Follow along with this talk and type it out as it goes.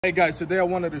Hey guys, today I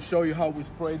wanted to show you how we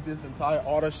sprayed this entire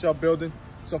auto shop building.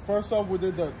 So first off, we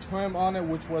did the trim on it,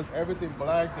 which was everything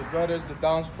black, the gutters, the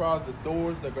downspouts, the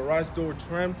doors, the garage door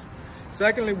trimmed.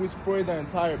 Secondly, we sprayed the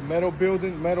entire metal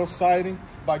building, metal siding,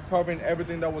 by covering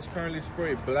everything that was currently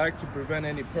sprayed black to prevent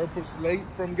any purple slate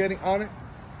from getting on it.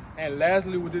 And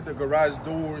lastly, we did the garage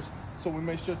doors. So we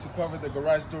made sure to cover the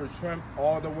garage door trim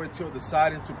all the way to the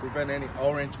siding to prevent any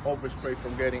orange overspray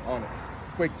from getting on it.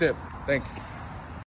 Quick tip, thank you.